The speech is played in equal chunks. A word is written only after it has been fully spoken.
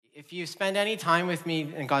If you spend any time with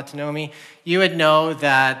me and got to know me, you would know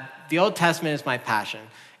that the Old Testament is my passion.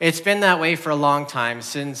 It's been that way for a long time,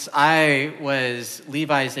 since I was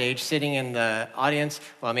Levi's age, sitting in the audience,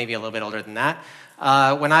 well, maybe a little bit older than that.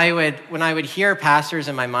 When I would hear pastors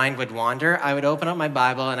and my mind would wander, I would open up my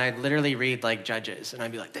Bible and I'd literally read like Judges, and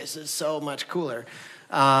I'd be like, this is so much cooler.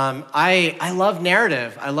 I love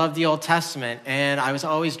narrative. I love the Old Testament, and I was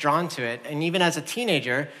always drawn to it. And even as a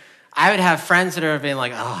teenager, I would have friends that have been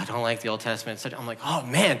like, oh, I don't like the Old Testament. So I'm like, oh,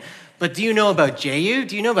 man, but do you know about Jehu?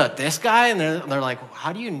 Do you know about this guy? And they're like,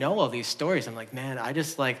 how do you know all these stories? I'm like, man,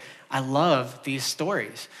 I love these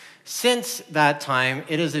stories. Since that time,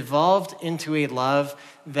 it has evolved into a love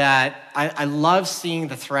that I love seeing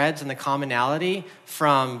the threads and the commonality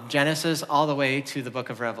from Genesis all the way to the book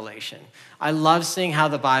of Revelation. I love seeing how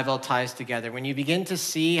the Bible ties together. When you begin to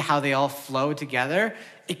see how they all flow together,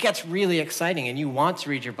 it gets really exciting, and you want to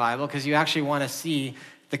read your Bible because you actually want to see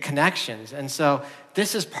the connections. And so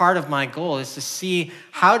this is part of my goal, is to see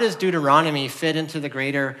how does Deuteronomy fit into the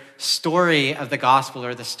greater story of the gospel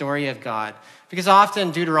or the story of God. Because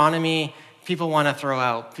often Deuteronomy, people want to throw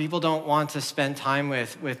out. People don't want to spend time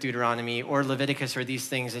with Deuteronomy or Leviticus or these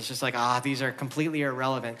things. It's just like, these are completely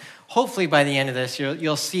irrelevant. Hopefully by the end of this,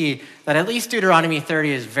 you'll see that at least Deuteronomy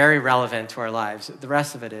 30 is very relevant to our lives. The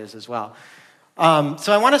rest of it is as well.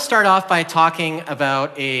 So I want to start off by talking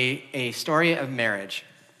about a story of marriage.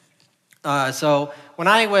 So when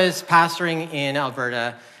I was pastoring in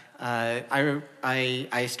Alberta,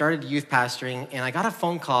 I started youth pastoring, and I got a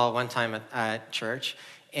phone call one time at church,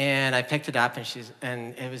 and I picked it up,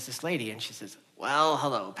 and it was this lady, and she says, well,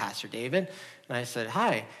 hello, Pastor David. And I said,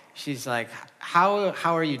 hi. She's like, how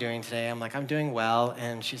are you doing today? I'm like, I'm doing well.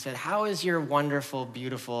 And she said, how is your wonderful,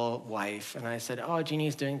 beautiful wife? And I said, oh,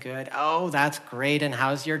 Jeannie's doing good. Oh, that's great. And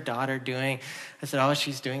how's your daughter doing? I said, oh,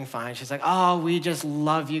 she's doing fine. She's like, oh, we just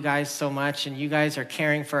love you guys so much, and you guys are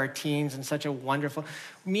caring for our teens in such a wonderful...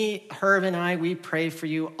 Herb and I, we pray for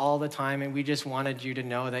you all the time, and we just wanted you to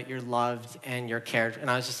know that you're loved and you're cared.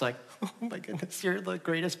 And I was just like, oh my goodness, you're the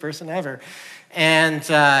greatest person ever.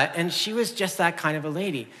 And she was just that kind of a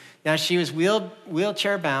lady. Now, she was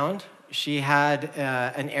wheelchair bound. She had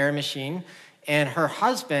an air machine, and her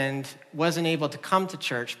husband wasn't able to come to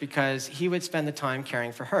church because he would spend the time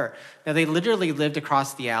caring for her. Now, they literally lived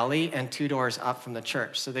across the alley and 2 doors up from the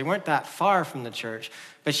church, so they weren't that far from the church,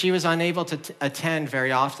 but she was unable to attend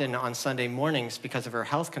very often on Sunday mornings because of her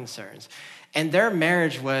health concerns. And their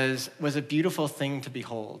marriage was a beautiful thing to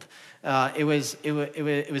behold. It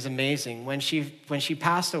was amazing. When she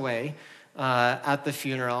passed away at the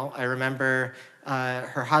funeral, I remember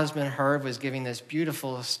her husband, Herb, was giving this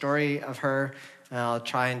beautiful story of her. And I'll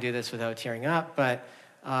try and do this without tearing up, but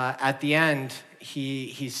at the end,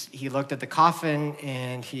 he looked at the coffin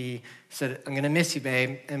and he said, I'm going to miss you,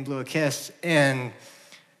 babe, and blew a kiss. And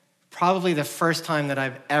probably the first time that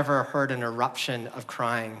I've ever heard an eruption of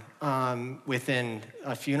crying within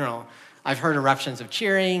a funeral. I've heard eruptions of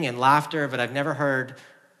cheering and laughter, but I've never heard,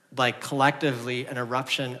 like, collectively an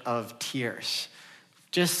eruption of tears.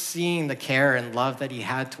 Just seeing the care and love that he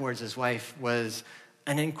had towards his wife was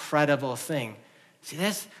an incredible thing. See,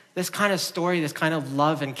 this kind of story, this kind of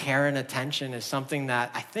love and care and attention is something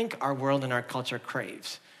that I think our world and our culture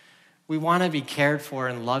craves. We want to be cared for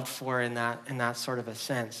and loved for in that sort of a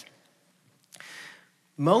sense.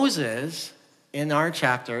 Moses, in our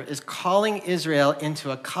chapter, is calling Israel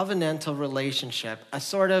into a covenantal relationship, a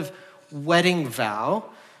sort of wedding vow.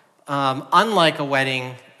 Unlike a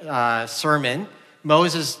wedding sermon,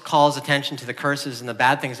 Moses calls attention to the curses and the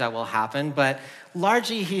bad things that will happen, but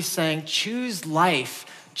largely he's saying, choose life.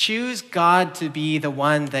 Choose God to be the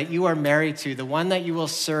one that you are married to, the one that you will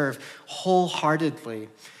serve wholeheartedly.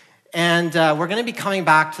 And we're going to be coming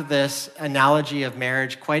back to this analogy of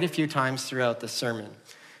marriage quite a few times throughout the sermon.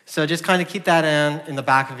 So just kind of keep that in the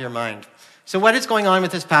back of your mind. So what is going on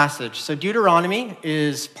with this passage? So Deuteronomy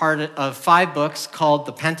is part of 5 books called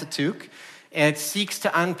the Pentateuch. It seeks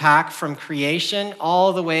to unpack from creation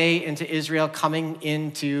all the way into Israel coming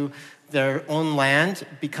into their own land,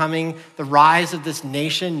 becoming the rise of this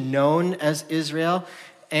nation known as Israel,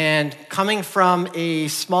 and coming from a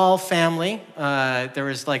small family. There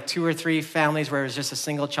was like 2 or 3 families where it was just a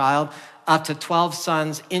single child, up to 12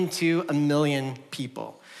 sons into 1 million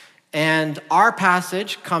people. And our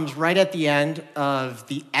passage comes right at the end of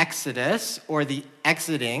the Exodus, or the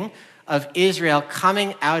exiting of Israel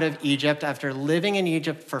coming out of Egypt after living in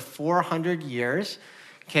Egypt for 400 years.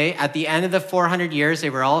 Okay, at the end of the 400 years, they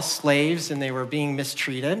were all slaves and they were being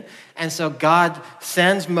mistreated. And so God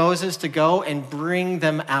sends Moses to go and bring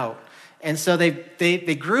them out. And so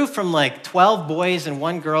they grew from like 12 boys and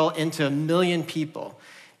 1 girl into 1 million people.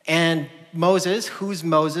 And Moses, who's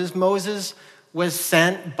Moses? Moses was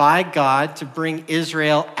sent by God to bring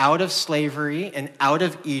Israel out of slavery and out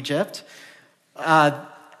of Egypt. That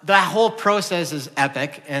whole process is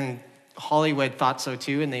epic, and Hollywood thought so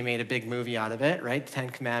too, and they made a big movie out of it, right? The Ten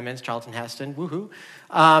Commandments, Charlton Heston, woohoo.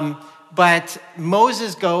 But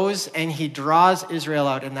Moses goes and he draws Israel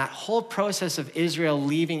out, and that whole process of Israel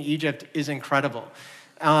leaving Egypt is incredible.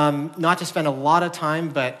 Not to spend a lot of time,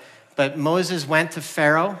 but Moses went to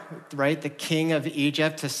Pharaoh, right, the king of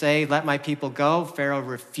Egypt, to say, let my people go. Pharaoh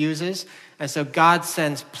refuses. And so God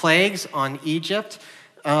sends plagues on Egypt.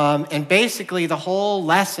 And basically the whole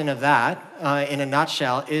lesson of that, in a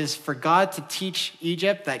nutshell, is for God to teach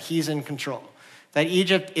Egypt that he's in control, that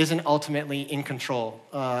Egypt isn't ultimately in control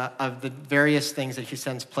of the various things that he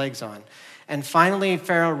sends plagues on. And finally,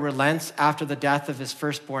 Pharaoh relents after the death of his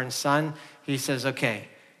firstborn son. He says, okay,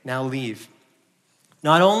 now leave.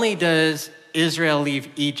 Not only does Israel leave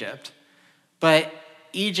Egypt, but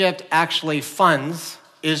Egypt actually funds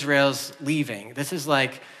Israel's leaving. This is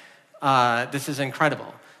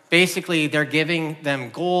incredible. Basically, they're giving them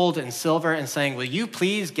gold and silver and saying, will you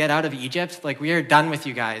please get out of Egypt? Like, we are done with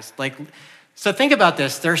you guys. So think about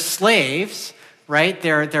this. They're slaves, right?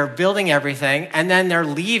 They're building everything, and then they're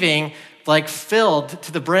leaving filled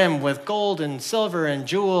to the brim with gold and silver and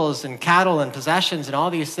jewels and cattle and possessions and all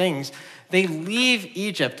these things. They leave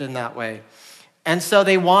Egypt in that way. And so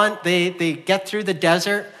they get through the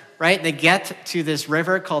desert, right? They get to this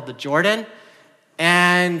river called the Jordan,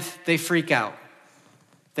 and they freak out.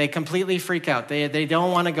 They completely freak out. They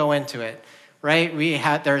don't want to go into it, right?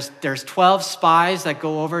 There's 12 spies that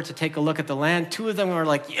go over to take a look at the land. 2 of them are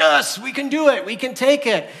like, yes, we can do it. We can take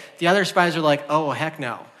it. The other spies are like, oh, heck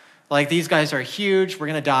no. These guys are huge. We're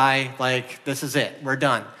going to die. This is it. We're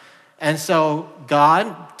done. And so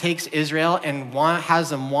God takes Israel and has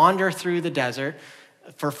them wander through the desert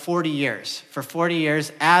for 40 years. For 40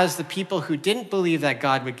 years, as the people who didn't believe that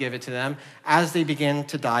God would give it to them, as they begin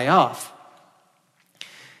to die off.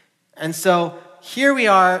 And so here we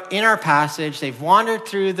are in our passage. They've wandered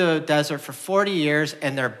through the desert for 40 years,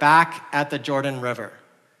 and they're back at the Jordan River.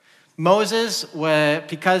 Moses,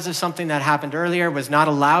 because of something that happened earlier, was not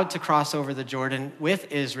allowed to cross over the Jordan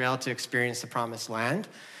with Israel to experience the promised land.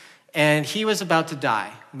 And he was about to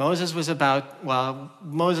die.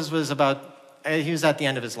 he was at the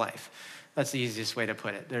end of his life. That's the easiest way to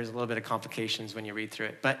put it. There's a little bit of complications when you read through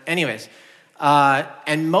it. But anyways,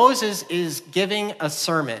 and Moses is giving a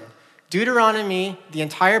sermon. Deuteronomy, the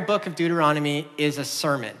entire book of Deuteronomy is a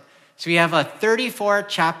sermon. So we have a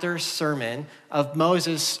 34-chapter sermon of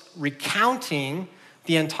Moses recounting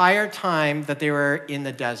the entire time that they were in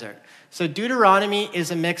the desert. So Deuteronomy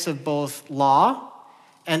is a mix of both law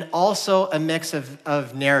and also a mix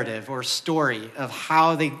of narrative or story of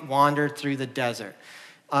how they wandered through the desert.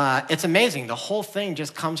 It's amazing. The whole thing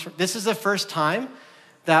just comes from... This is the first time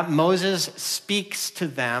that Moses speaks to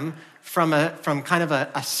them from kind of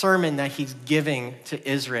a sermon that he's giving to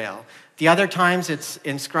Israel. The other times it's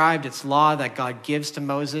inscribed, it's law that God gives to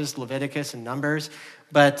Moses, Leviticus and Numbers.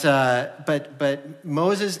 But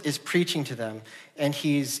Moses is preaching to them, and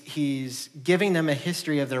he's giving them a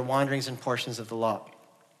history of their wanderings and portions of the law.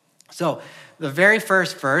 So the very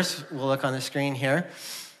first verse, we'll look on the screen here,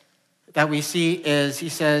 that we see is, he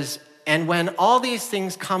says, and when all these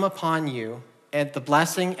things come upon you, and the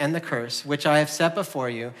blessing and the curse, which I have set before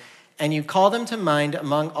you, and you call them to mind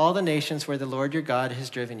among all the nations where the Lord your God has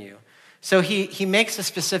driven you. So he makes a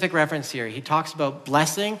specific reference here. He talks about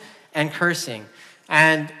blessing and cursing.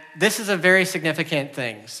 And this is a very significant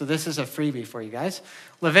thing. So this is a freebie for you guys.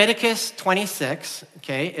 Leviticus 26,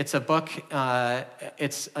 okay, it's a book,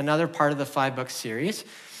 it's another part of the 5-book series.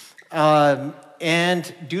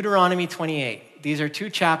 And Deuteronomy 28. These are 2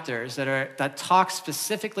 chapters that talk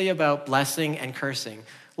specifically about blessing and cursing.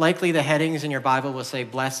 Likely the headings in your Bible will say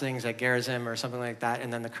blessings at Gerizim or something like that,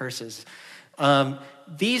 and then the curses.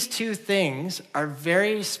 These 2 things are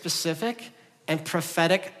very specific and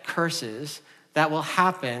prophetic curses that will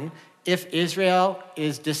happen if Israel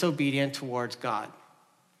is disobedient towards God.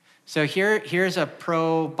 So here's a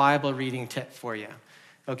pro-Bible reading tip for you,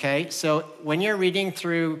 okay? So when you're reading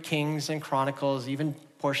through Kings and Chronicles, even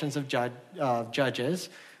portions of Judges,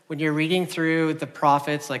 when you're reading through the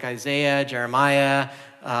prophets like Isaiah, Jeremiah,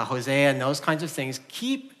 Hosea, and those kinds of things,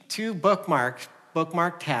 keep 2 bookmark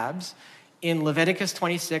tabs in Leviticus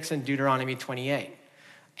 26 and Deuteronomy 28.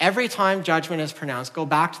 Every time judgment is pronounced, go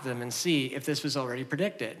back to them and see if this was already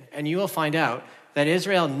predicted. And you will find out that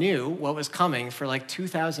Israel knew what was coming for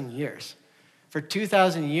 2,000 years. For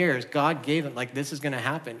 2,000 years, God gave it this is going to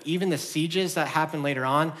happen. Even the sieges that happened later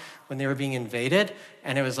on when they were being invaded,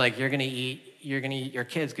 and it was you're going to eat eat your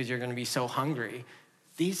kids because you're going to be so hungry.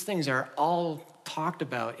 These things are all talked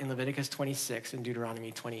about in Leviticus 26 and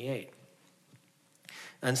Deuteronomy 28.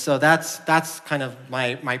 And so that's kind of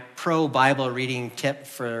my pro-Bible reading tip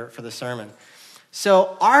for the sermon.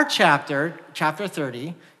 So our chapter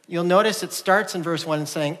 30, you'll notice it starts in verse 1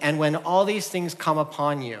 saying, and when all these things come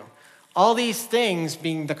upon you, all these things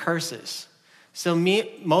being the curses. So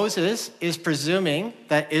Moses is presuming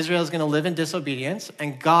that Israel is going to live in disobedience,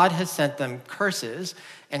 and God has sent them curses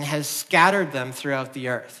and has scattered them throughout the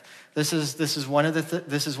earth. This is one of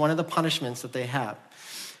the punishments that they have.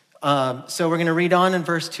 So we're going to read on in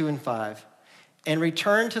verse 2 and 5. And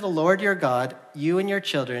return to the Lord your God, you and your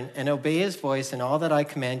children, and obey his voice in all that I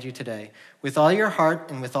command you today, with all your heart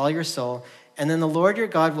and with all your soul. And then the Lord your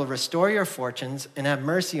God will restore your fortunes and have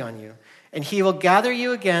mercy on you. And he will gather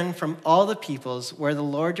you again from all the peoples where the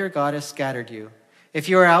Lord your God has scattered you. If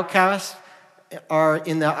you are outcast, are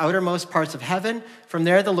in the outermost parts of heaven, from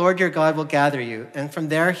there the Lord your God will gather you, and from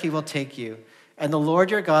there he will take you. And the Lord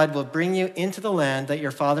your God will bring you into the land that your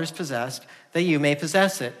fathers possessed, that you may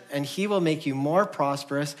possess it, and he will make you more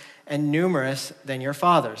prosperous and numerous than your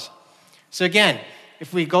fathers. So again,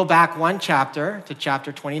 if we go back one chapter to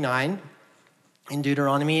chapter 29 in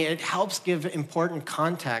Deuteronomy, it helps give important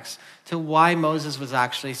context to why Moses was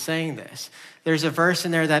actually saying this. There's a verse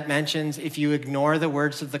in there that mentions if you ignore the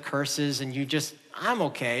words of the curses and you just, I'm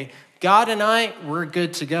okay, God and we're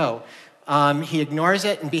good to go. He ignores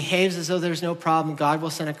it and behaves as though there's no problem. God will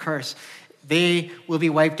send a curse. They will be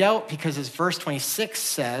wiped out because, as verse 26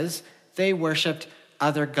 says, they worshiped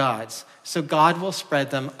other gods. So God will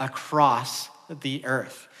spread them across the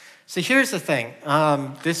earth. So here's the thing.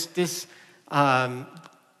 This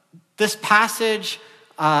passage,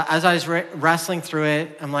 as I was wrestling through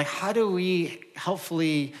it, I'm like, how do we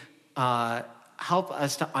helpfully help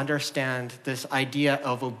us to understand this idea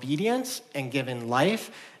of obedience and given life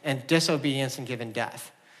and disobedience and given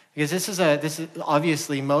death? Because this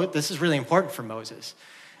is really important for Moses.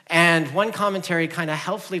 And one commentary kind of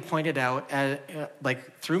helpfully pointed out,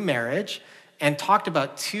 through marriage, and talked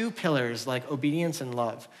about two pillars like obedience and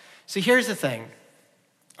love. So here's the thing.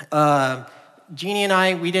 Jeannie and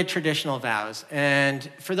I, we did traditional vows. And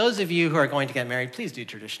for those of you who are going to get married, please do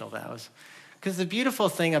traditional vows. Because the beautiful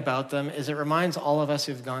thing about them is it reminds all of us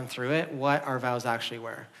who've gone through it what our vows actually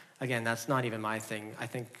were. Again, that's not even my thing. I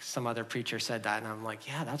think some other preacher said that, and I'm like,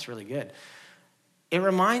 yeah, that's really good. It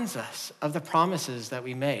reminds us of the promises that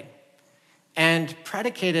we made. And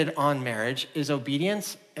predicated on marriage is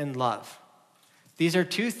obedience and love. These are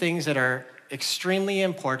two things that are extremely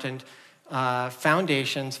important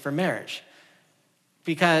foundations for marriage.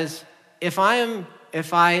 Because if I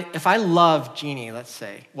love Jeannie, let's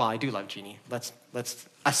say, well, I do love Jeannie. Let's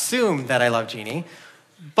assume that I love Jeannie.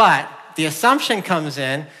 But the assumption comes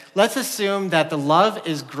in, let's assume that the love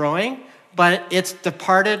is growing, but it's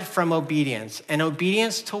departed from obedience, and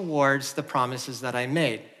obedience towards the promises that I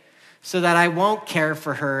made, so that I won't care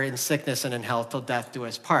for her in sickness and in health till death do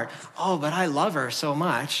us part. Oh, but I love her so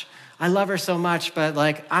much. But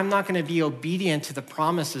I'm not going to be obedient to the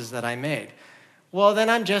promises that I made. Well, then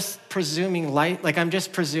I'm just presuming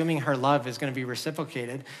her love is going to be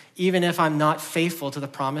reciprocated, even if I'm not faithful to the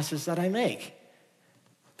promises that I make.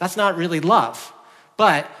 That's not really love.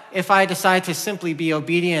 But if I decide to simply be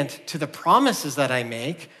obedient to the promises that I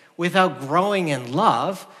make without growing in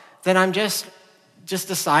love, then I'm just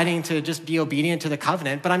deciding to just be obedient to the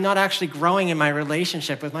covenant, but I'm not actually growing in my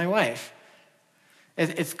relationship with my wife.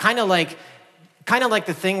 It's kind of like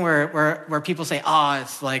the thing where people say,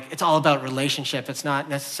 it's all about relationship. It's not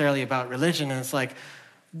necessarily about religion. And it's like,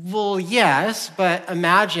 well, yes, but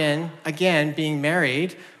imagine, again, being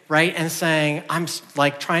married, right? And saying, I'm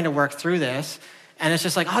trying to work through this. And it's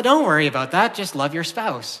just like, oh, don't worry about that. Just love your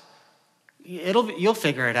spouse. You'll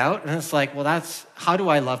figure it out. And it's like, well, how do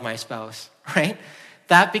I love my spouse, right?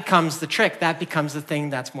 That becomes the trick. That becomes the thing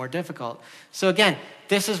that's more difficult. So again,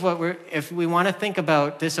 this is if we want to think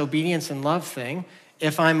about this obedience and love thing,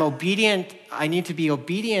 if I'm obedient, I need to be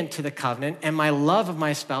obedient to the covenant, and my love of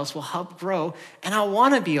my spouse will help grow, and I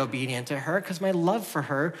want to be obedient to her because my love for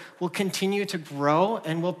her will continue to grow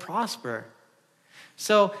and will prosper.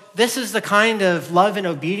 So this is the kind of love and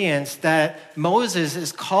obedience that Moses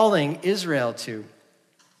is calling Israel to.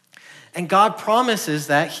 And God promises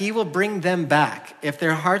that he will bring them back. If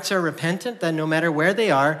their hearts are repentant, then no matter where they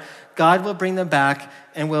are, God will bring them back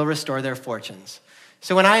and will restore their fortunes.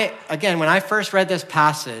 So when I first read this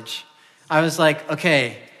passage, I was like,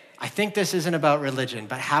 okay, I think this isn't about religion,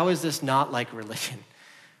 but how is this not like religion?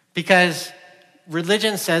 Because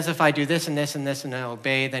religion says if I do this and this and this and I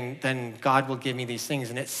obey, then God will give me these things.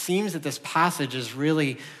 And it seems that this passage is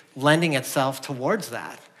really lending itself towards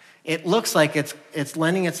that. It looks like it's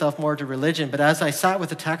lending itself more to religion, but as I sat with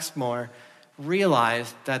the text more,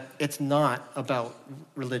 realized that it's not about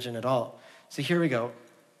religion at all. So here we go.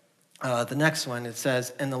 The next one, it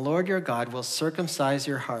says, "And the Lord your God will circumcise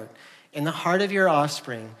your heart in the heart of your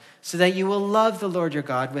offspring, so that you will love the Lord your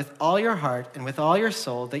God with all your heart and with all your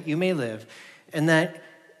soul, that you may live, and that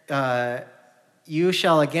you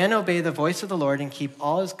shall again obey the voice of the Lord and keep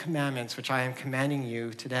all his commandments, which I am commanding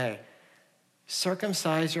you today.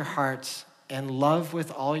 Circumcise your hearts and love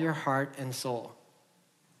with all your heart and soul."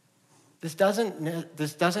 This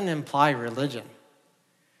doesn't imply religion.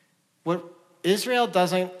 What Israel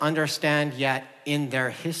doesn't understand yet in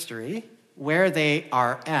their history, where they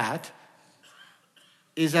are at,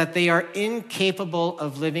 is that they are incapable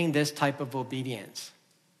of living this type of obedience.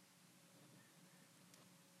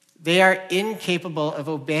 They are incapable of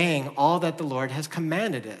obeying all that the Lord has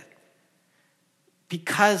commanded it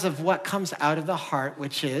because of what comes out of the heart,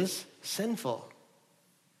 which is sinful.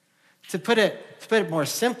 To put it more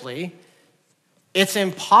simply, it's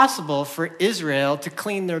impossible for Israel to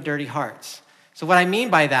clean their dirty hearts. So what I mean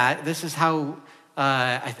by that, this is how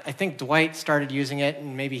I think Dwight started using it,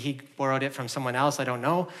 and maybe he borrowed it from someone else, I don't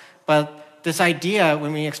know. But this idea,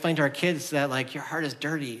 when we explain to our kids that like your heart is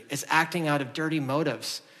dirty, is acting out of dirty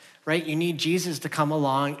motives, right? You need Jesus to come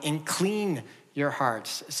along and clean your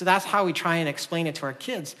hearts. So that's how we try and explain it to our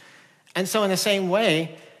kids. And so in the same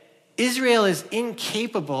way, Israel is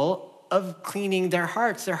incapable of cleaning their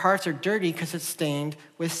hearts. Their hearts are dirty because it's stained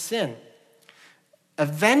with sin.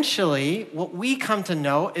 Eventually, what we come to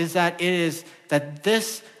know is that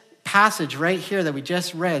this passage right here that we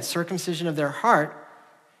just read, circumcision of their heart,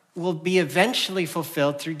 will be eventually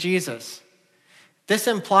fulfilled through Jesus. This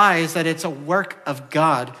implies that it's a work of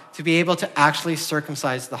God to be able to actually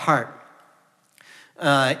circumcise the heart.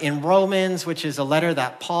 In Romans, which is a letter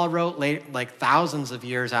that Paul wrote like thousands of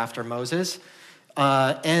years after Moses,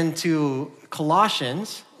 and to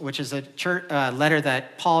Colossians, which is a letter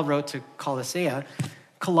that Paul wrote to Colossae,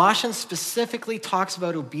 Colossians specifically talks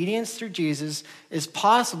about obedience through Jesus is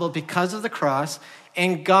possible because of the cross,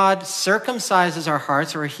 and God circumcises our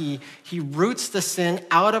hearts, or he roots the sin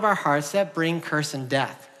out of our hearts that bring curse and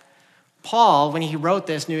death. Paul, when he wrote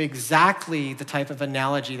this, knew exactly the type of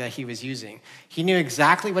analogy that he was using. He knew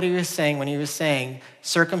exactly what he was saying when he was saying,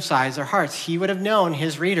 circumcise their hearts. He would have known,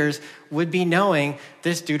 his readers would be knowing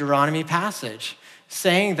this Deuteronomy passage,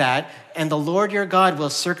 saying that, and the Lord your God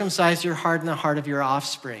will circumcise your heart and the heart of your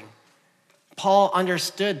offspring. Paul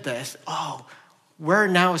understood this. Oh, we're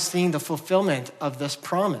now seeing the fulfillment of this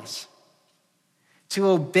promise. To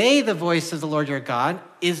obey the voice of the Lord your God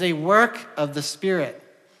is a work of the Spirit.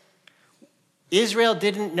 Israel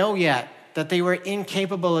didn't know yet that they were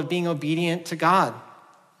incapable of being obedient to God.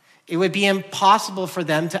 It would be impossible for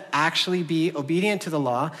them to actually be obedient to the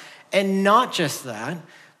law, and not just that,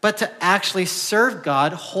 but to actually serve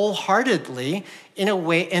God wholeheartedly in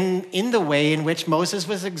the way in which Moses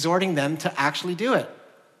was exhorting them to actually do it.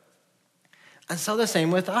 And so the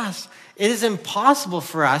same with us. It is impossible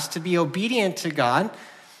for us to be obedient to God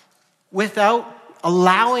without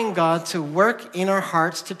allowing God to work in our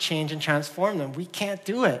hearts to change and transform them. We can't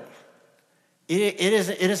do it. It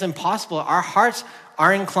is impossible. Our hearts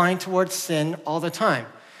are inclined towards sin all the time.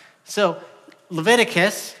 So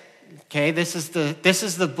Leviticus, okay, this is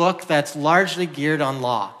the book that's largely geared on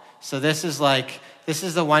law. So this is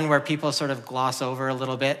the one where people sort of gloss over a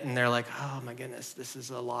little bit, and they're like, oh my goodness, this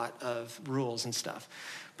is a lot of rules and stuff.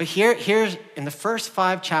 But here's in the first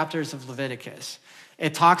 5 chapters of Leviticus,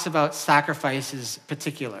 it talks about sacrifices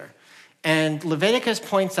particular. And Leviticus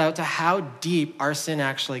points out to how deep our sin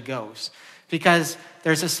actually goes. Because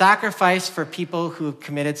there's a sacrifice for people who have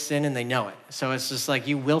committed sin and they know it. So it's just like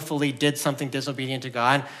you willfully did something disobedient to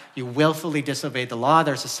God. You willfully disobeyed the law.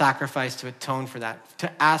 There's a sacrifice to atone for that,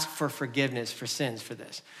 to ask for forgiveness for sins for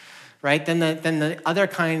this. Right? Then the other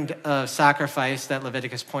kind of sacrifice that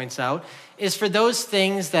Leviticus points out is for those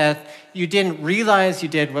things that you didn't realize you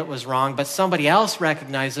did what was wrong, but somebody else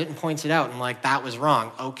recognized it and points it out and like, that was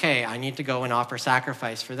wrong. Okay, I need to go and offer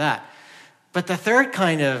sacrifice for that. But the third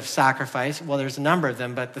kind of sacrifice, well, there's a number of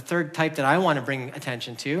them, but the third type that I want to bring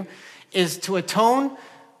attention to is to atone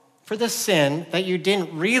for the sin that you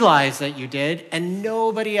didn't realize that you did, and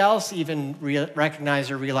nobody else even recognized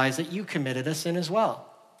or realized that you committed a sin as well.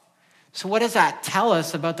 So what does that tell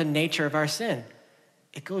us about the nature of our sin?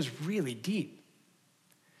 It goes really deep.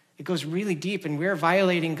 It goes really deep, and we're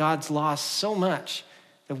violating God's law so much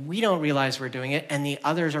that we don't realize we're doing it, and the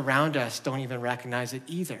others around us don't even recognize it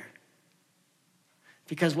either.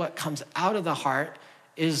 because what comes out of the heart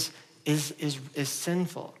is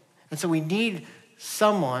sinful. And so we need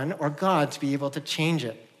someone or God to be able to change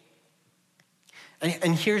it.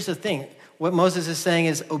 And here's the thing. What Moses is saying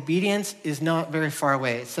is obedience is not very far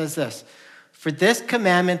away. It says this, "For this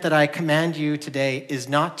commandment that I command you today is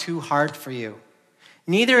not too hard for you.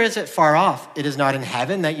 Neither is it far off. It is not in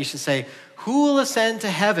heaven that you should say, 'Who will ascend to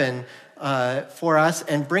heaven for us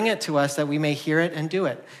and bring it to us that we may hear it and do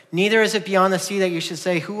it?' Neither is it beyond the sea that you should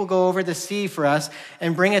say, 'Who will go over the sea for us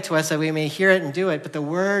and bring it to us that we may hear it and do it?' But the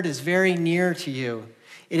word is very near to you.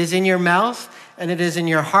 It is in your mouth and it is in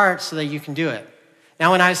your heart so that you can do it."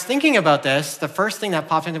 Now, when I was thinking about this, the first thing that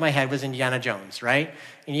popped into my head was Indiana Jones, right?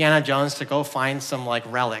 Indiana Jones to go find some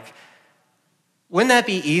relic. Wouldn't that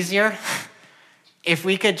be easier if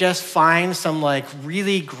we could just find some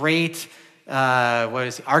really great,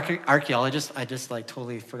 archaeologist? I just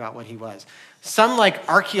totally forgot what he was. Some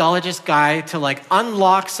archaeologist guy to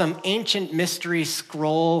unlock some ancient mystery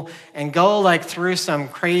scroll and go through some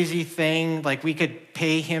crazy thing. We could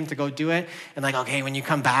pay him to go do it. And okay, when you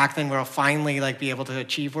come back, then we'll finally be able to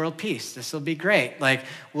achieve world peace. This will be great.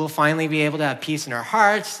 We'll finally be able to have peace in our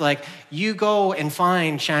hearts. You go and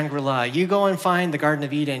find Shangri-La. You go and find the Garden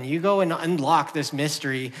of Eden. You go and unlock this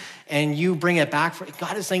mystery and you bring it back.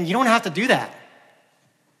 God is saying, you don't have to do that.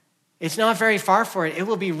 It's not very far for it. It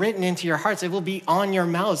will be written into your hearts. It will be on your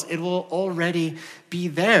mouths. It will already be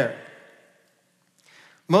there.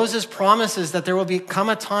 Moses promises that there will come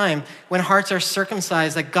a time when hearts are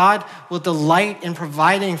circumcised, that God will delight in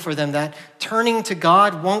providing for them, that turning to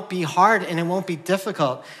God won't be hard and it won't be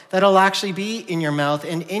difficult, that it'll actually be in your mouth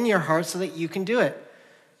and in your heart so that you can do it.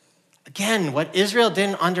 Again, what Israel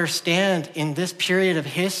didn't understand in this period of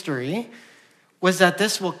history was that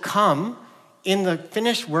this will come in the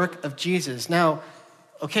finished work of Jesus. Now,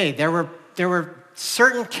 okay, there were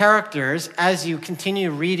certain characters as you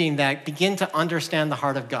continue reading that begin to understand the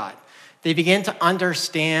heart of God. They begin to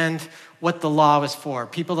understand what the law was for.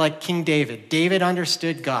 People like King David. David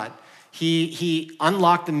understood God. He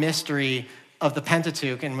unlocked the mystery of the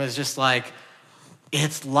Pentateuch and was just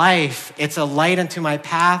it's life. It's a light unto my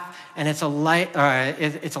path, and it's a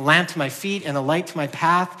lamp to my feet and a light to my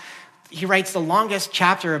path. He writes the longest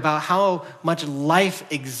chapter about how much life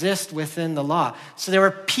exists within the law. So there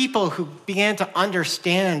were people who began to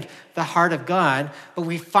understand the heart of God, but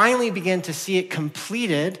we finally begin to see it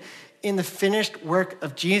completed in the finished work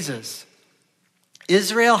of Jesus.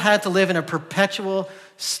 Israel had to live in a perpetual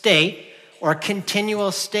state or a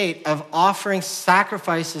continual state of offering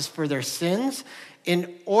sacrifices for their sins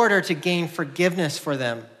in order to gain forgiveness for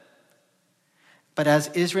them. But as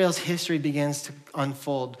Israel's history begins to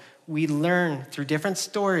unfold, we learn through different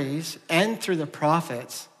stories and through the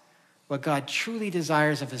prophets what God truly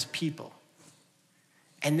desires of his people.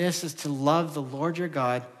 And this is to love the Lord your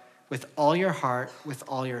God with all your heart, with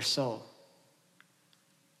all your soul.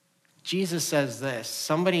 Jesus says this.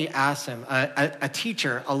 Somebody asked him, a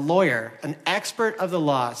teacher, a lawyer, an expert of the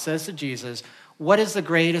law says to Jesus, "What is the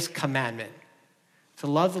greatest commandment?" To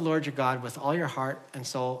love the Lord your God with all your heart and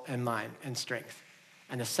soul and mind and strength.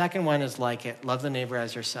 And the second one is like it, love the neighbor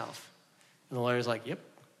as yourself. And the lawyer's like, "Yep,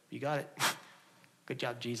 you got it." Good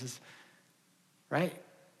job, Jesus. Right?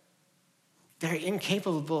 They're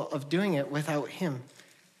incapable of doing it without him.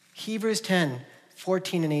 Hebrews 10,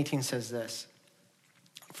 14 and 18 says this.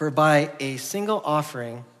 "For by a single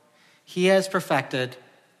offering, he has perfected,"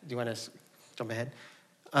 do you want to jump ahead?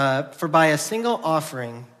 "For by a single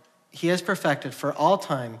offering, he has perfected for all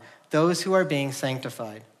time those who are being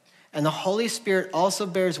sanctified. And the Holy Spirit also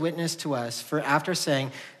bears witness to us, for after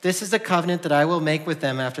saying, 'This is the covenant that I will make with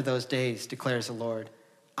them after those days,' declares the Lord.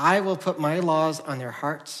 'I will put my laws on their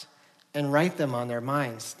hearts and write them on their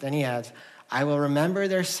minds.' Then he adds, 'I will remember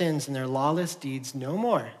their sins and their lawless deeds no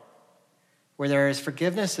more. Where there is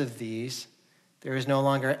forgiveness of these, there is no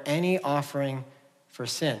longer any offering for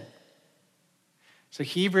sin.'" So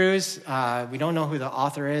Hebrews, we don't know who the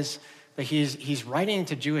author is, but he's writing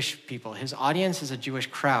to Jewish people. His audience is a Jewish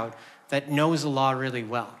crowd that knows the law really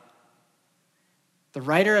well. The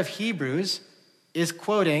writer of Hebrews is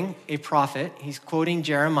quoting a prophet. He's quoting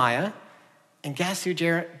Jeremiah. And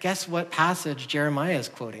guess what passage Jeremiah is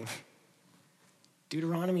quoting?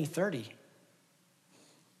 Deuteronomy 30.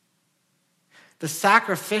 The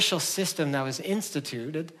sacrificial system that was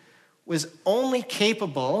instituted was only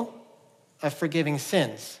capable of forgiving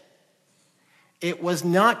sins. It was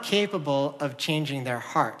not capable of changing their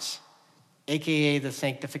hearts, aka the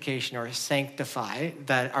sanctification or sanctify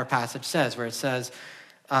that our passage says, where it says,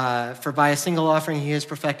 "For by a single offering he has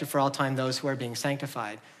perfected for all time those who are being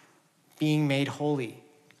sanctified," being made holy,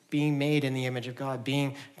 being made in the image of God,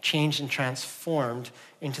 being changed and transformed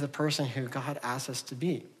into the person who God asks us to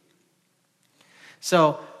be.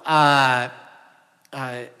 So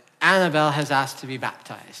Annabelle has asked to be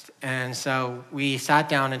baptized. And so we sat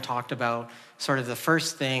down and talked about sort of the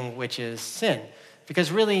first thing, which is sin.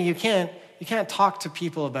 Because really, you can't talk to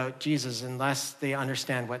people about Jesus unless they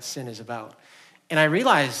understand what sin is about. And I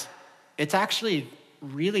realized it's actually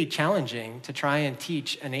really challenging to try and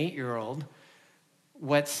teach an 8-year-old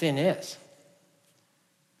what sin is.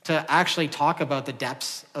 To actually talk about the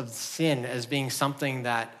depths of sin as being something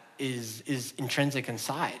that is intrinsic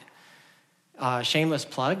inside. Shameless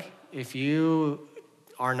plug, if you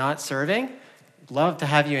are not serving, love to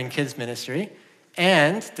have you in kids ministry.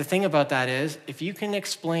 And the thing about that is, if you can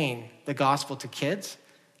explain the gospel to kids,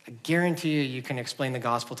 I guarantee you can explain the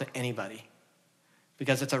gospel to anybody.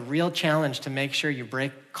 Because it's a real challenge to make sure you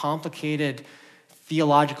break complicated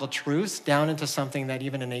theological truths down into something that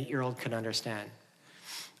even an 8-year-old can understand.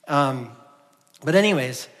 But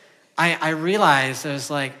anyways, I realized,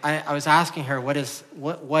 I was asking her, what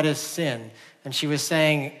is sin? And she was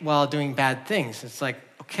saying, well, doing bad things. It's like,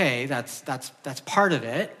 okay, that's part of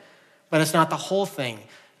it, but it's not the whole thing. And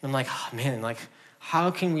I'm like, oh man, like, how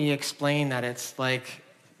can we explain that it's like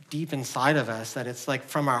deep inside of us, that it's like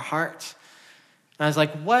from our hearts? And I was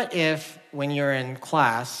like, what if when you're in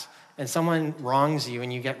class and someone wrongs you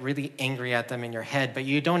and you get really angry at them in your head, but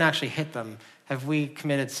you don't actually hit them? Have we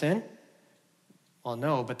committed sin? Well,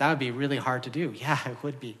 no, but that would be really hard to do. Yeah, it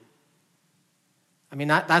would be. I mean,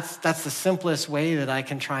 that's the simplest way that I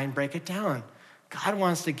can try and break it down. God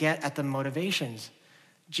wants to get at the motivations.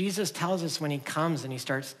 Jesus tells us when he comes and he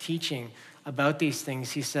starts teaching about these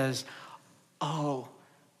things, he says, oh,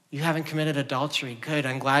 you haven't committed adultery. Good,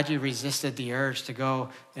 I'm glad you resisted the urge to go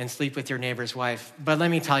and sleep with your neighbor's wife. But let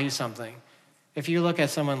me tell you something. If you look at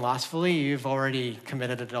someone lustfully, you've already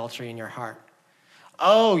committed adultery in your heart.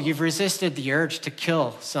 Oh, you've resisted the urge to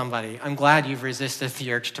kill somebody. I'm glad you've resisted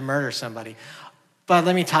the urge to murder somebody. But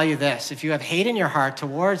let me tell you this, if you have hate in your heart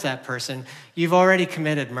towards that person, you've already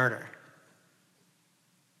committed murder.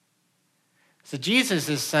 So Jesus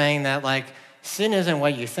is saying that, like, sin isn't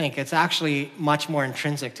what you think. It's actually much more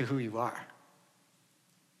intrinsic to who you are.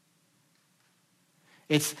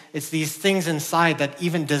 It's these things inside that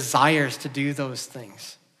even desires to do those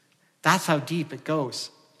things. That's how deep it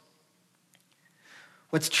goes.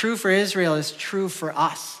 What's true for Israel is true for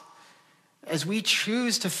us. As we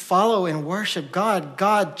choose to follow and worship God,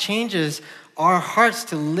 God changes our hearts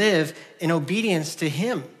to live in obedience to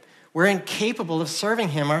him. We're incapable of serving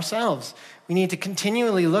him ourselves. We need to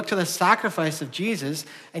continually look to the sacrifice of Jesus,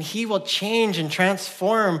 and he will change and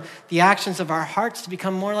transform the actions of our hearts to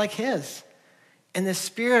become more like his. And the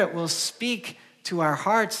Spirit will speak to our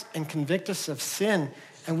hearts and convict us of sin,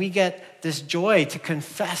 and we get this joy to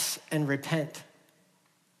confess and repent.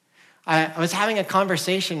 I was having a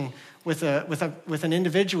conversation with an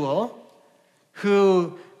individual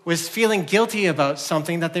who was feeling guilty about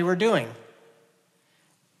something that they were doing.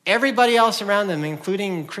 Everybody else around them,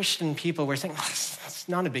 including Christian people, were saying, it's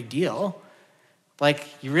not a big deal. Like,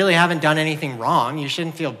 you really haven't done anything wrong. You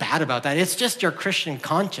shouldn't feel bad about that. It's just your Christian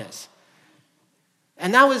conscience.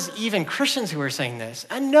 And that was even Christians who were saying this.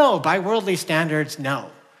 And no, by worldly standards, no.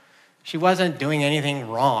 She wasn't doing anything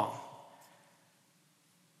wrong.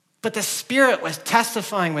 But the Spirit was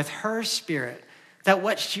testifying with her spirit that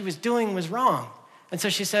what she was doing was wrong. And so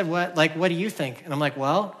she said, what do you think? And I'm like,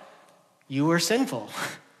 well, you were sinful.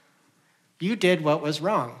 You did what was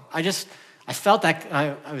wrong. I felt that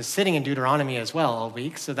I was sitting in Deuteronomy as well all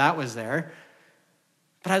week, so that was there.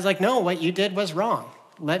 But I was like, no, what you did was wrong.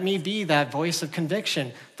 Let me be that voice of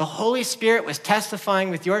conviction. The Holy Spirit was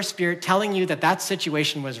testifying with your spirit, telling you that that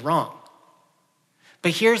situation was wrong.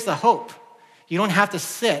 But here's the hope. You don't have to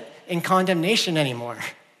sit in condemnation anymore.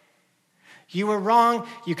 You were wrong,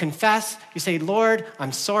 you confess, you say, Lord,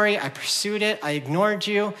 I'm sorry, I pursued it, I ignored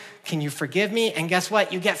you, can you forgive me? And guess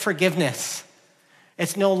what? You get forgiveness.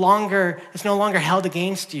 It's no longer held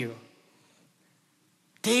against you.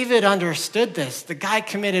 David understood this. The guy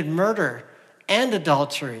committed murder and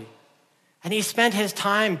adultery. And he spent his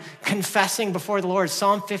time confessing before the Lord.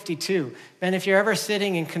 Psalm 52. Man, if you're ever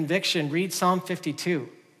sitting in conviction, read Psalm 52.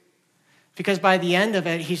 Because by the end of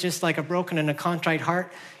it, he's just like a broken and a contrite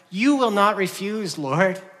heart. You will not refuse,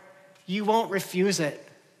 Lord. You won't refuse it.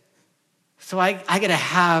 So I get to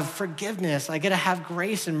have forgiveness. I get to have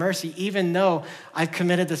grace and mercy, even though I've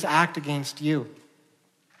committed this act against you.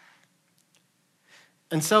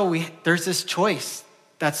 And so there's this choice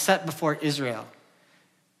that's set before Israel.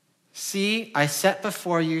 See, I set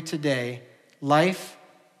before you today life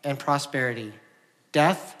and prosperity,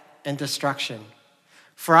 death and destruction.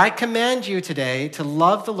 For I command you today to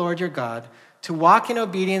love the Lord your God, to walk in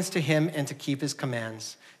obedience to him and to keep his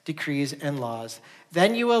commands, decrees, and laws.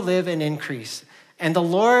 Then you will live and increase, and the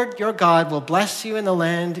Lord your God will bless you in the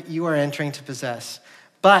land you are entering to possess.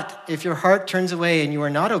 But if your heart turns away and you are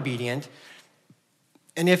not obedient,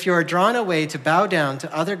 and if you are drawn away to bow down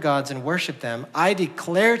to other gods and worship them, I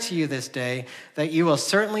declare to you this day that you will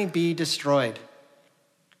certainly be destroyed.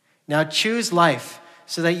 Now choose life,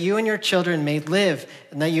 so that you and your children may live,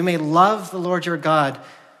 and that you may love the Lord your God.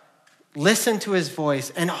 Listen to his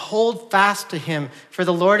voice and hold fast to him, for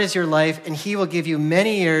the Lord is your life, and he will give you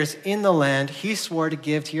many years in the land he swore to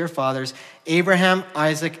give to your fathers, Abraham,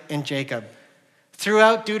 Isaac, and Jacob.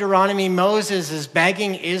 Throughout Deuteronomy, Moses is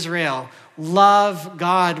begging Israel, love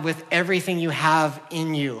God with everything you have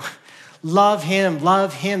in you. Love him,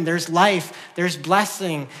 love him. There's life, there's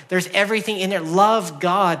blessing, there's everything in there. Love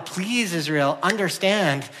God. Please, Israel,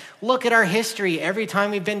 understand. Look at our history. Every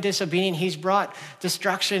time we've been disobedient, he's brought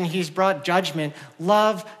destruction, he's brought judgment.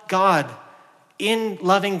 Love God. In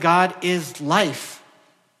loving God is life.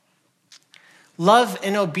 Love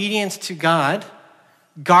and obedience to God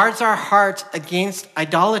guards our heart against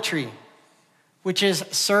idolatry, which is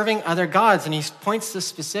serving other gods. And he points this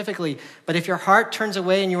specifically. But if your heart turns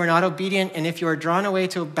away and you are not obedient, and if you are drawn away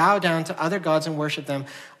to bow down to other gods and worship them,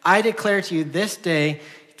 I declare to you this day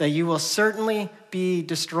that you will certainly be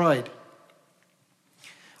destroyed.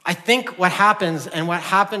 I think what happens, and what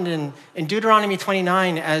happened in Deuteronomy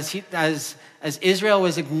 29, as Israel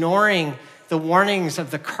was ignoring the warnings of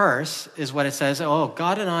the curse, is what it says, oh,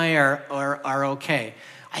 God and I are okay.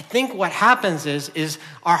 I think what happens is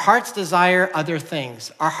our hearts desire other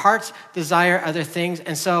things. Our hearts desire other things.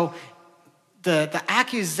 And so the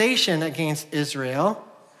accusation against Israel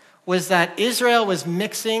was that Israel was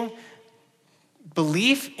mixing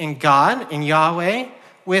belief in God, in Yahweh,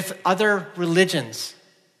 with other religions.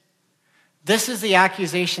 This is the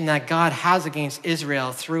accusation that God has against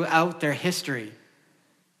Israel throughout their history.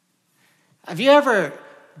 Have you ever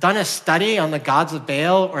done a study on the gods of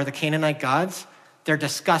Baal or the Canaanite gods? They're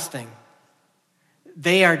disgusting.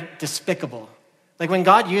 They are despicable. Like when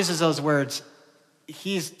God uses those words,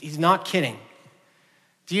 he's not kidding.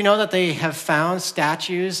 Do you know that they have found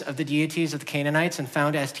statues of the deities of the Canaanites and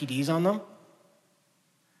found STDs on them?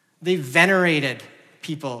 They venerated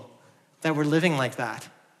people that were living like that.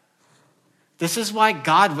 This is why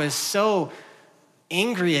God was so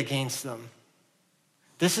angry against them.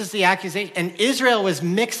 This is the accusation. And Israel was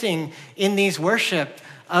mixing in these worship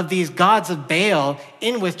of these gods of Baal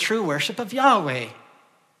in with true worship of Yahweh.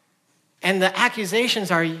 And the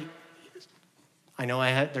accusations are, I know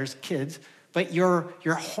there's kids, but you're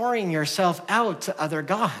whoring yourself out to other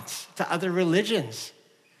gods, to other religions.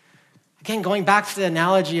 Again, going back to the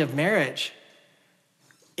analogy of marriage,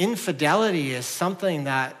 infidelity is something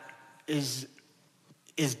that is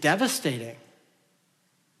devastating.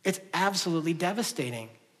 It's absolutely devastating.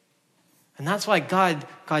 And that's why God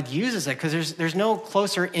uses it, because there's no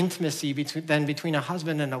closer intimacy than between a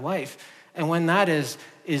husband and a wife. And when that is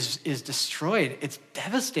destroyed, it's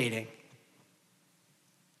devastating.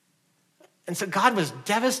 And so God was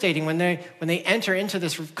devastating when they enter into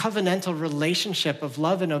this covenantal relationship of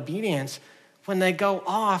love and obedience, when they go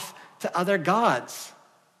off to other gods.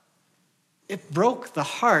 It broke the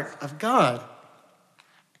heart of God.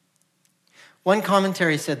 One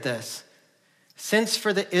commentary said this: since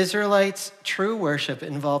for the Israelites, true worship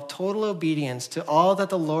involved total obedience to all that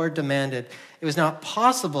the Lord demanded, it was not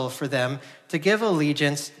possible for them to give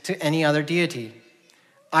allegiance to any other deity.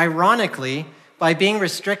 Ironically, by being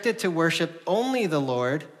restricted to worship only the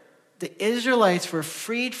Lord, the Israelites were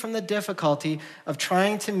freed from the difficulty of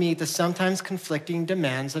trying to meet the sometimes conflicting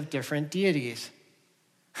demands of different deities.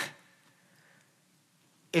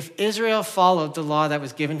 If Israel followed the law that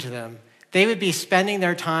was given to them, they would be spending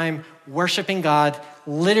their time worshiping God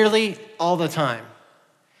literally all the time.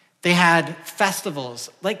 They had festivals,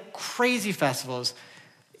 like crazy festivals.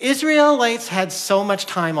 Israelites had so much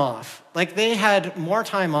time off. Like they had more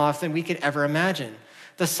time off than we could ever imagine.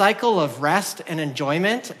 The cycle of rest and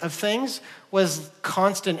enjoyment of things was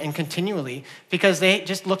constant and continually, because they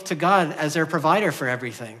just looked to God as their provider for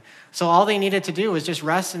everything. So all they needed to do was just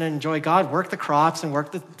rest and enjoy God, work the crops and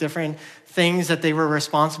work the different things that they were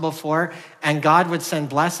responsible for, and God would send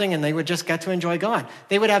blessing and they would just get to enjoy God.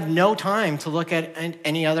 They would have no time to look at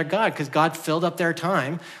any other God, because God filled up their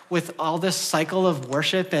time with all this cycle of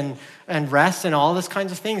worship and rest and all this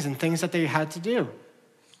kinds of things and things that they had to do.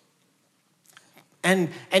 And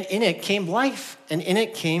in it came life, and in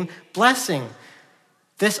it came blessing.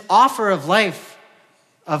 This offer of life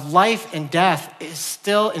and death is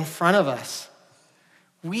still in front of us.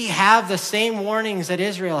 We have the same warnings that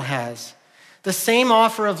Israel has, the same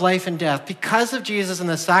offer of life and death. Because of Jesus and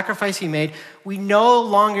the sacrifice he made, we no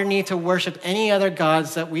longer need to worship any other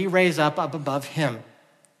gods that we raise up above him.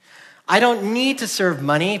 I don't need to serve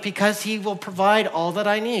money because he will provide all that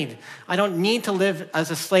I need. I don't need to live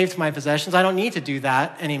as a slave to my possessions. I don't need to do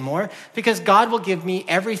that anymore because God will give me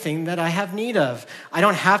everything that I have need of. I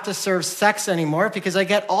don't have to serve sex anymore because I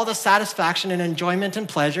get all the satisfaction and enjoyment and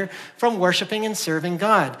pleasure from worshiping and serving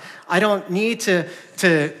God. I don't need to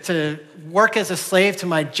work as a slave to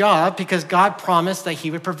my job because God promised that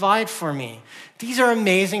he would provide for me. These are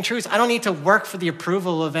amazing truths. I don't need to work for the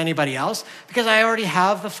approval of anybody else because I already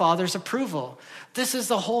have the Father's approval. This is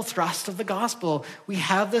the whole thrust of the gospel. We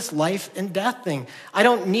have this life and death thing. I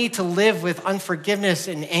don't need to live with unforgiveness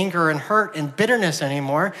and anger and hurt and bitterness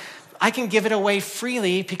anymore. I can give it away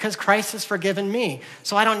freely because Christ has forgiven me.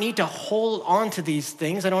 So I don't need to hold on to these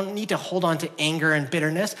things. I don't need to hold on to anger and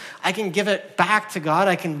bitterness. I can give it back to God.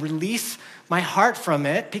 I can release my heart from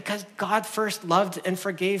it because God first loved and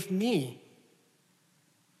forgave me.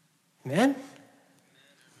 Amen?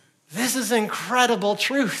 This is incredible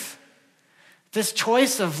truth. This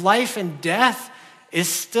choice of life and death is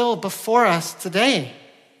still before us today.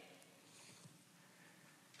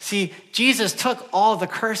 See, Jesus took all the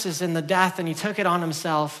curses and the death and he took it on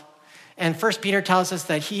himself. And 1 Peter tells us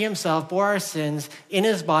that he himself bore our sins in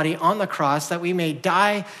his body on the cross that we may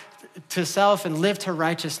die to self and live to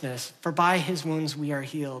righteousness. For by his wounds we are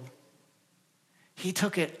healed. He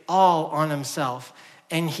took it all on himself.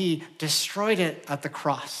 And he destroyed it at the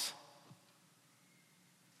cross.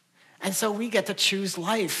 And so we get to choose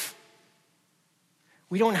life.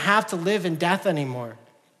 We don't have to live in death anymore.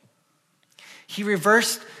 He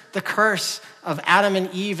reversed the curse of Adam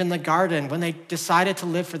and Eve in the garden when they decided to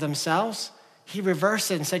live for themselves. He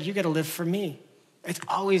reversed it and said, you got to live for me. It's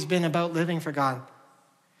always been about living for God.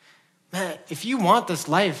 Man, if you want this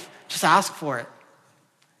life, just ask for it.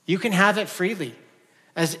 You can have it freely.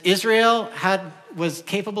 As Israel was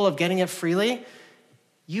capable of getting it freely,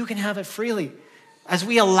 you can have it freely. As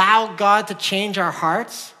we allow God to change our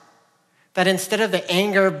hearts, that instead of the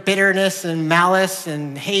anger, bitterness, and malice,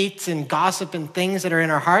 and hate, and gossip, and things that are in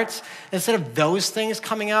our hearts, instead of those things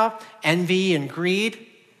coming up, envy and greed,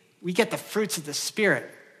 we get the fruits of the Spirit.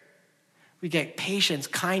 We get patience,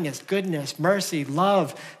 kindness, goodness, mercy,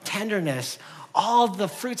 love, tenderness, all the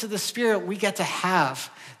fruits of the Spirit we get to have.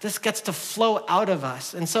 This gets to flow out of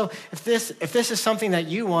us. And so if this is something that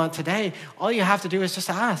you want today, all you have to do is just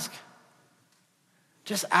ask.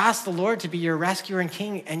 Just ask the Lord to be your rescuer and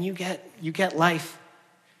king, and you get life.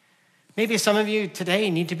 Maybe some of you today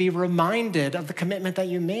need to be reminded of the commitment that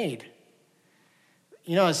you made.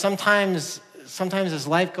 You know, sometimes as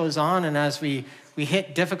life goes on and as we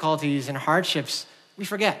hit difficulties and hardships, we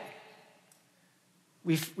forget.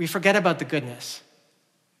 We forget about the goodness.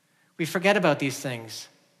 We forget about these things.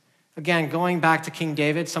 Again, going back to King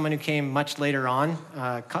David, someone who came much later on,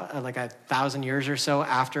 like 1,000 years or so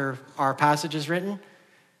after our passage is written,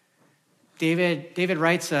 David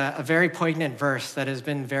writes a very poignant verse that has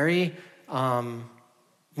been very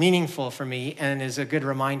meaningful for me and is a good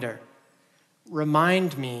reminder.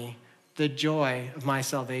 Remind me the joy of my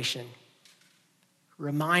salvation.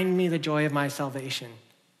 Remind me the joy of my salvation.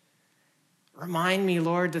 Remind me,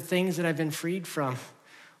 Lord, the things that I've been freed from.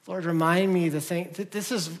 Lord, remind me the thing.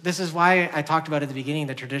 This is why I talked about at the beginning,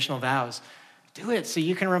 the traditional vows. Do it so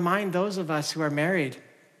you can remind those of us who are married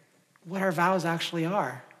what our vows actually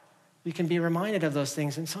are. We can be reminded of those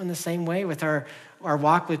things. And so in the same way with our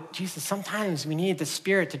walk with Jesus, sometimes we need the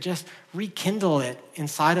Spirit to just rekindle it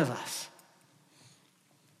inside of us.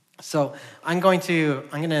 So I'm going to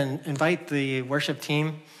invite the worship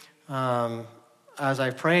team as I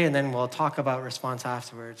pray, and then we'll talk about response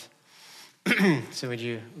afterwards. So would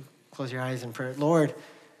you close your eyes in prayer? Lord,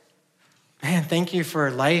 man, thank you for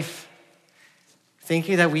life. Thank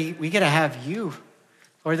you that we get to have you.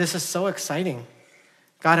 Lord, this is so exciting.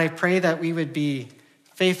 God, I pray that we would be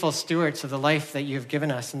faithful stewards of the life that you have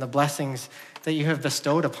given us and the blessings that you have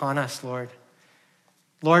bestowed upon us, Lord.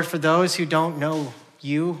 Lord, for those who don't know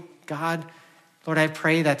you, God, Lord, I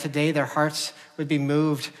pray that today their hearts would be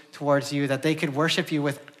moved towards you, that they could worship you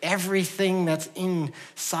with everything that's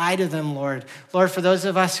inside of them, Lord. Lord, for those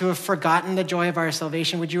of us who have forgotten the joy of our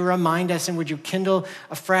salvation, would you remind us and would you kindle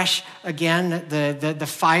afresh again the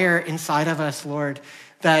fire inside of us, Lord,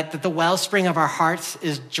 that the wellspring of our hearts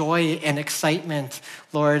is joy and excitement,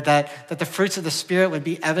 Lord, that the fruits of the Spirit would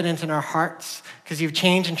be evident in our hearts because you've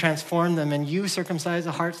changed and transformed them and you circumcise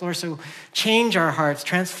the hearts, Lord. So change our hearts,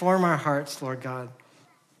 transform our hearts, Lord God.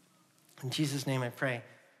 In Jesus' name I pray.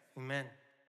 Amen.